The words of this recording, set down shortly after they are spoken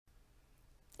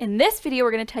In this video,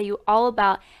 we're going to tell you all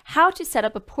about how to set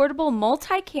up a portable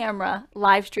multi-camera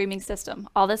live streaming system.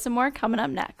 All this and more coming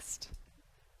up next.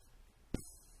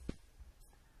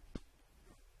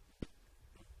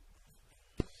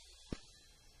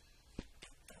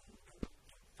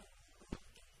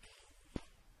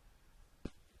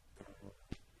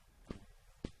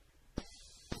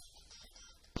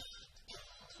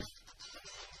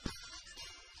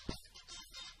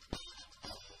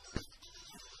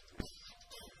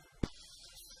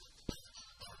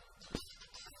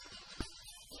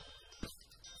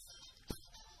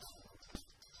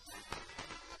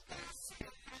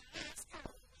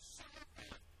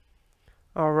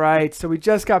 All right, so we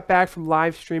just got back from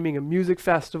live streaming a music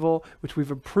festival, which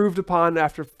we've improved upon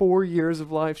after 4 years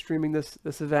of live streaming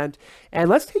this event. And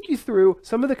let's take you through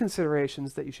some of the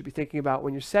considerations that you should be thinking about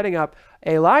when you're setting up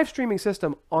a live streaming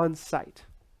system on site.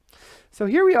 So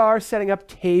here we are setting up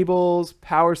tables,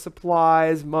 power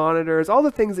supplies, monitors, all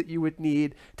the things that you would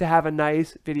need to have a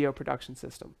nice video production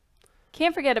system.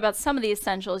 Can't forget about some of the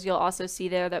essentials you'll also see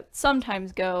there that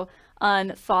sometimes go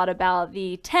unthought about: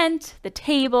 the tent, the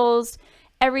tables,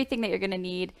 everything that you're going to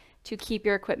need to keep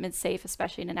your equipment safe,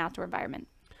 especially in an outdoor environment.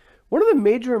 One of the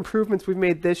major improvements we've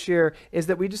made this year is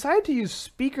that we decided to use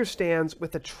speaker stands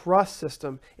with a truss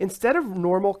system instead of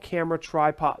normal camera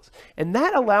tripods. And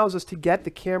that allows us to get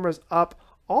the cameras up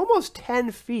almost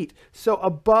 10 feet, so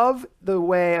above the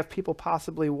way of people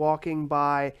possibly walking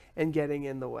by and getting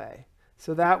in the way.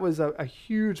 So that was a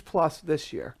huge plus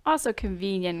this year. Also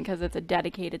convenient because it's a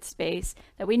dedicated space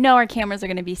that we know our cameras are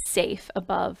going to be safe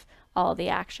above all the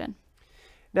action.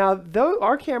 Now, though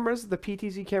our cameras, the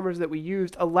PTZ cameras that we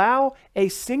used, allow a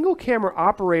single camera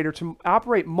operator to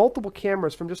operate multiple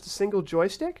cameras from just a single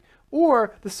joystick,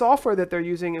 or the software that they're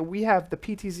using, and we have the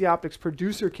PTZOptics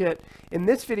Producer Kit in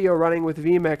this video running with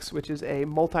vMix, which is a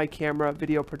multi-camera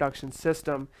video production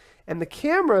system. And the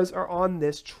cameras are on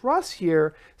this truss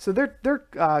here, so they're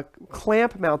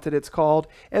clamp mounted, it's called,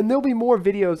 and there'll be more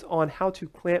videos on how to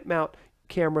clamp mount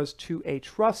cameras to a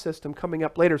truss system coming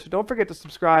up later. So don't forget to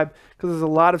subscribe because there's a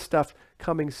lot of stuff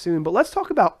coming soon. But let's talk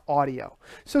about audio.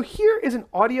 So here is an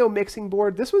audio mixing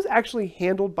board. This was actually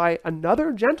handled by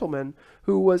another gentleman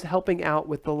who was helping out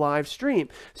with the live stream.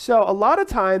 So a lot of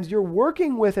times you're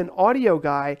working with an audio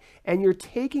guy and you're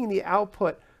taking the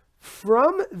output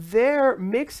from their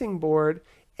mixing board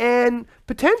and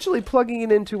potentially plugging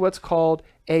it into what's called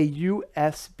a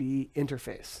USB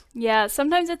interface. Yeah,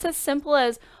 sometimes it's as simple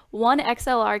as one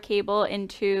XLR cable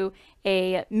into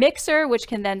a mixer, which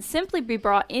can then simply be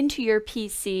brought into your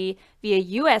PC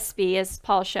via USB, as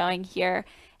Paul's showing here.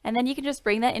 And then you can just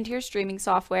bring that into your streaming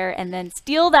software and then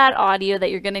steal that audio that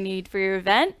you're going to need for your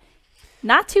event.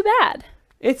 Not too bad.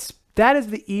 That is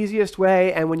the easiest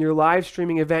way, and when you're live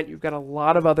streaming event, you've got a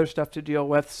lot of other stuff to deal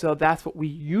with, so that's what we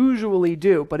usually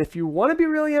do. But if you want to be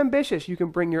really ambitious, you can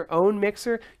bring your own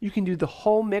mixer, you can do the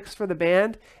whole mix for the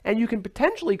band, and you can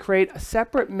potentially create a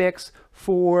separate mix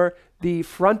for the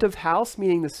front of house,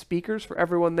 meaning the speakers for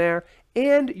everyone there,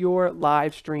 and your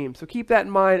live stream. So keep that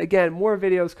in mind. Again, more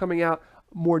videos coming out,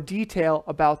 more detail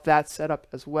about that setup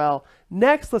as well.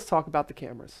 Next, let's talk about the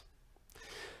cameras.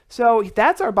 So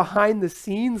that's our behind the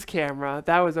scenes camera.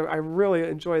 I really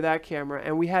enjoy that camera.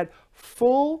 And we had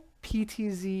full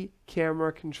PTZ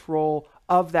camera control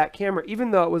of that camera,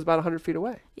 even though it was about 100 feet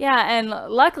away. Yeah, and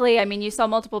luckily, I mean, you saw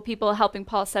multiple people helping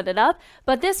Paul set it up,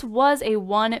 but this was a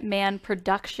one-man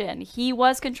production. He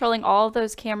was controlling all of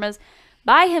those cameras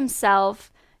by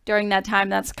himself during that time.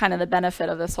 That's kind of the benefit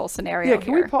of this whole scenario. Yeah,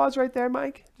 can we pause right there,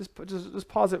 Mike? Just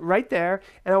pause it right there.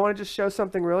 And I want to just show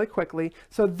something really quickly.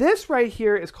 So this right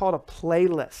here is called a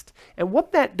playlist. And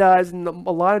what that does, and a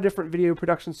lot of different video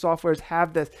production softwares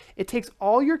have this, it takes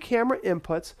all your camera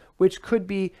inputs, which could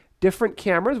be different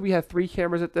cameras. We have 3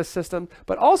 cameras at this system,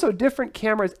 but also different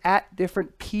cameras at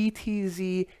different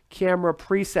PTZ camera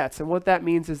presets. And what that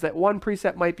means is that one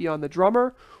preset might be on the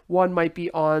drummer, one might be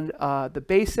on the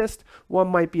bassist, one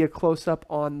might be a close-up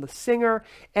on the singer,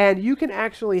 and you can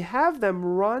actually have them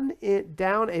run it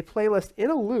down a playlist in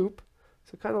a loop,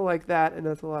 so kind of like that, and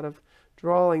there's a lot of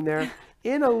drawing there,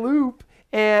 in a loop,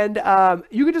 and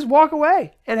you can just walk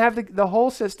away and have the whole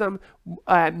system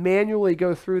manually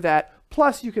go through that.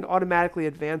 Plus, you can automatically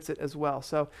advance it as well.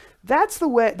 So that's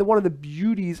one of the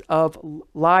beauties of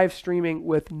live streaming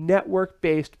with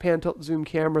network-based pan tilt zoom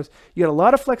cameras. You get a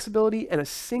lot of flexibility, and a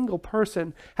single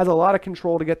person has a lot of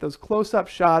control to get those close-up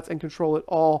shots and control it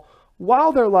all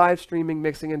while they're live streaming,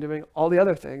 mixing, and doing all the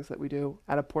other things that we do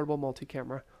at a portable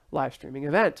multi-camera live streaming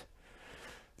event.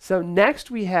 So next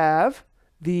we have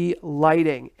the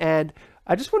lighting. And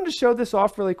I just wanted to show this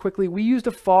off really quickly. We used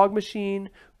a fog machine.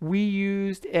 We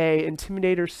used a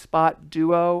Intimidator Spot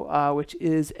Duo, which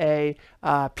is a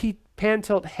pan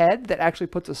tilt head that actually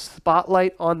puts a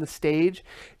spotlight on the stage.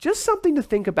 Just something to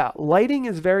think about. Lighting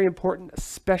is very important,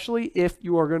 especially if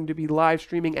you are going to be live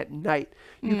streaming at night.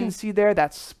 You can see there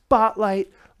that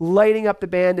spotlight lighting up the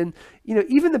band, and you know,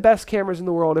 even the best cameras in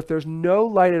the world, if there's no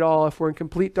light at all, if we're in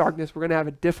complete darkness, we're going to have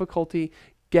a difficulty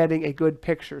getting a good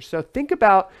picture. So think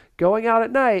about going out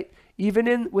at night,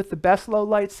 even with the best low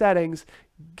light settings,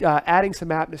 adding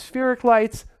some atmospheric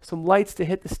lights, some lights to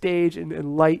hit the stage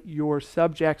and light your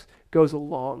subjects goes a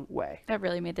long way. That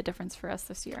really made the difference for us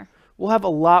this year. We'll have a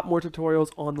lot more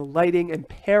tutorials on the lighting and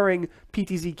pairing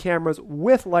PTZ cameras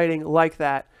with lighting like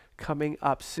that coming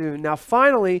up soon. Now,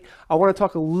 finally, I want to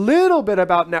talk a little bit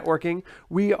about networking.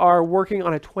 We are working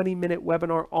on a 20-minute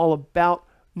webinar all about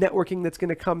networking that's going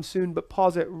to come soon, but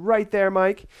pause it right there,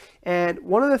 Mike. And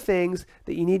one of the things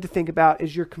that you need to think about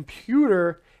is your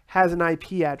computer has an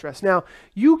IP address. Now,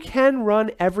 you can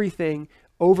run everything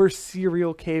over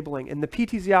serial cabling, and the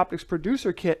PTZOptics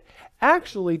Producer Kit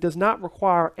actually does not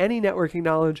require any networking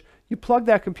knowledge. You plug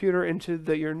that computer into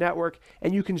your network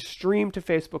and you can stream to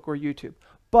Facebook or YouTube.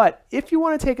 But if you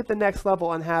want to take it the next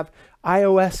level and have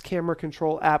iOS camera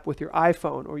control app with your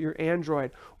iPhone or your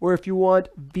Android, or if you want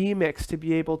vMix to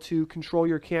be able to control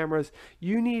your cameras,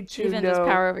 you need to even know just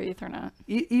power over Ethernet.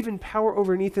 Even power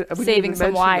over Ethernet. Saving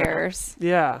some wires.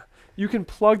 Yeah. You can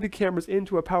plug the cameras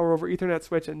into a power over Ethernet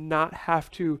switch and not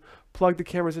have to plug the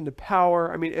cameras into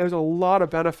power. I mean, there's a lot of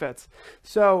benefits.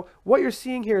 So what you're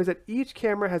seeing here is that each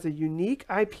camera has a unique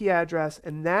IP address,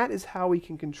 and that is how we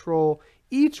can control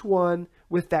each one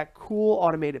with that cool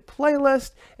automated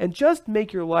playlist and just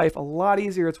make your life a lot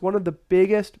easier. It's one of the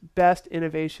biggest, best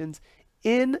innovations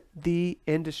in the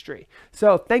industry.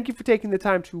 So thank you for taking the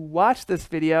time to watch this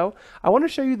video. I want to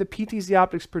show you the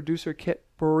PTZOptics Producer Kit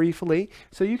briefly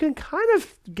so you can kind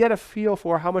of get a feel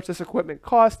for how much this equipment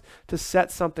costs to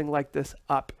set something like this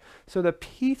up. So the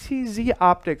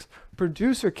PTZOptics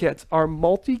Producer Kits are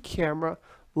multi-camera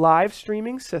live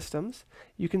streaming systems.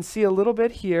 You can see a little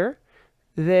bit here.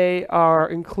 They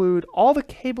include all the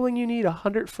cabling you need,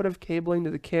 100 foot of cabling to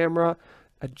the camera,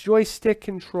 a joystick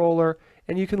controller,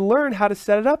 and you can learn how to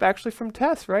set it up actually from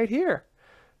Tess right here.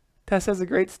 Tess has a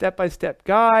great step-by-step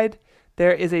guide.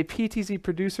 There is a PTZ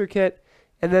Producer Kit,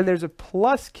 and then there's a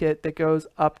Plus Kit that goes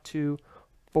up to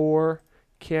 4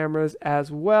 cameras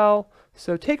as well.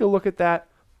 So take a look at that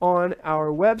on our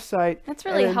website. That's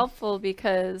really helpful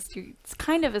because it's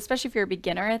kind of, especially if you're a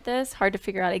beginner at this, hard to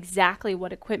figure out exactly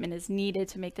what equipment is needed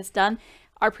to make this done.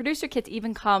 Our producer kits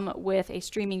even come with a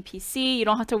streaming PC. You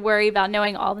don't have to worry about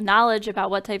knowing all the knowledge about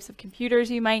what types of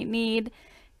computers you might need.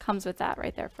 Comes with that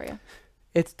right there for you.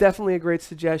 It's definitely a great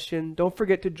suggestion. Don't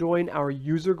forget to join our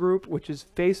user group, which is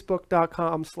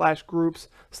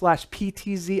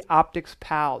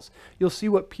facebook.com/groups/PTZOpticsPals. You'll see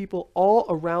what people all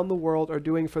around the world are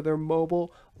doing for their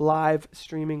mobile live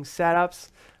streaming setups.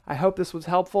 I hope this was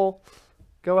helpful.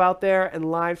 Go out there and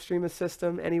live stream a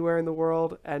system anywhere in the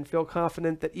world and feel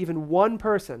confident that even one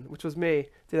person, which was me,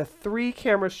 did a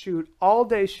 3-camera shoot,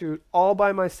 all-day shoot, all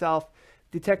by myself.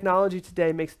 The technology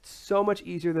today makes it so much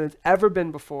easier than it's ever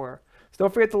been before. So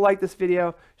don't forget to like this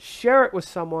video, share it with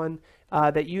someone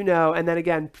that you know, and then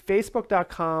again,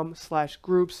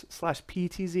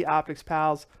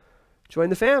 facebook.com/groups/PTZOpticsPals. Join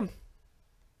the fam.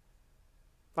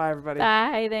 Bye, everybody.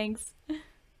 Bye, thanks.